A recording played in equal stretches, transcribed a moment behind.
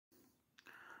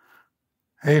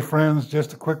Hey friends,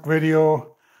 just a quick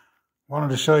video. Wanted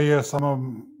to show you some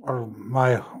of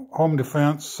my home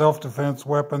defense, self-defense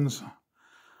weapons,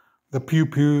 the Pew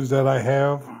Pews that I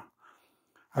have.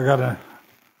 I got a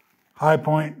high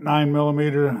point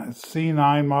 9mm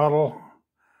C9 model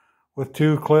with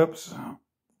 2 clips,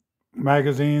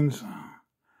 magazines,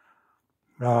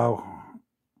 and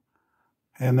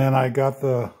then I got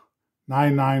the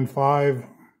 995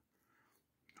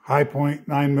 high point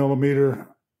 9mm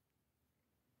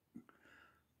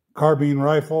carbine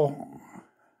rifle.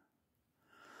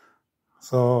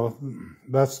 So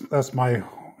that's my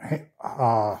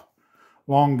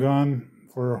long gun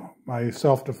for my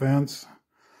self-defense.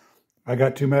 I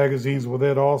got 2 magazines with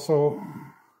it also.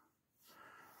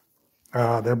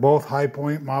 They're both high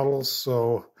point models,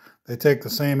 so they take the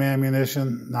same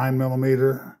ammunition,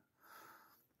 9mm,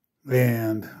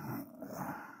 and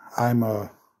I'm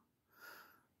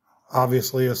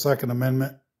obviously a Second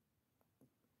Amendment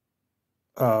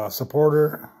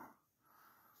supporter.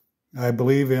 I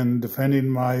believe in defending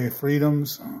my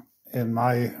freedoms and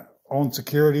my own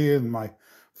security and my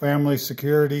family's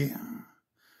security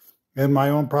and my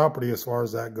own property as far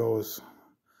as that goes.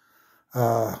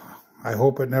 I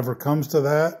hope it never comes to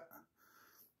that,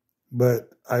 but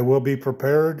I will be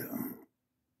prepared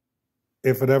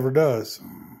if it ever does.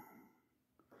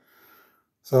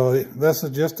 So this is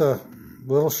just a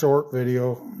little short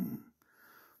video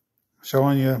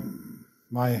showing you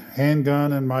my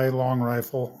handgun and my long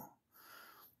rifle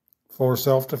for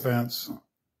self-defense.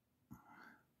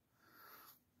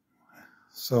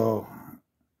 So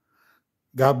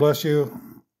God bless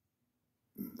you.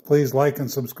 Please like and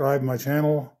subscribe my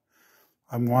channel.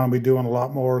 I'm going to be doing a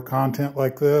lot more content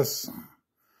like this.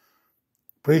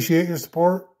 Appreciate your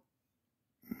support.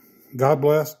 God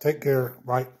bless. Take care.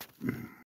 Bye.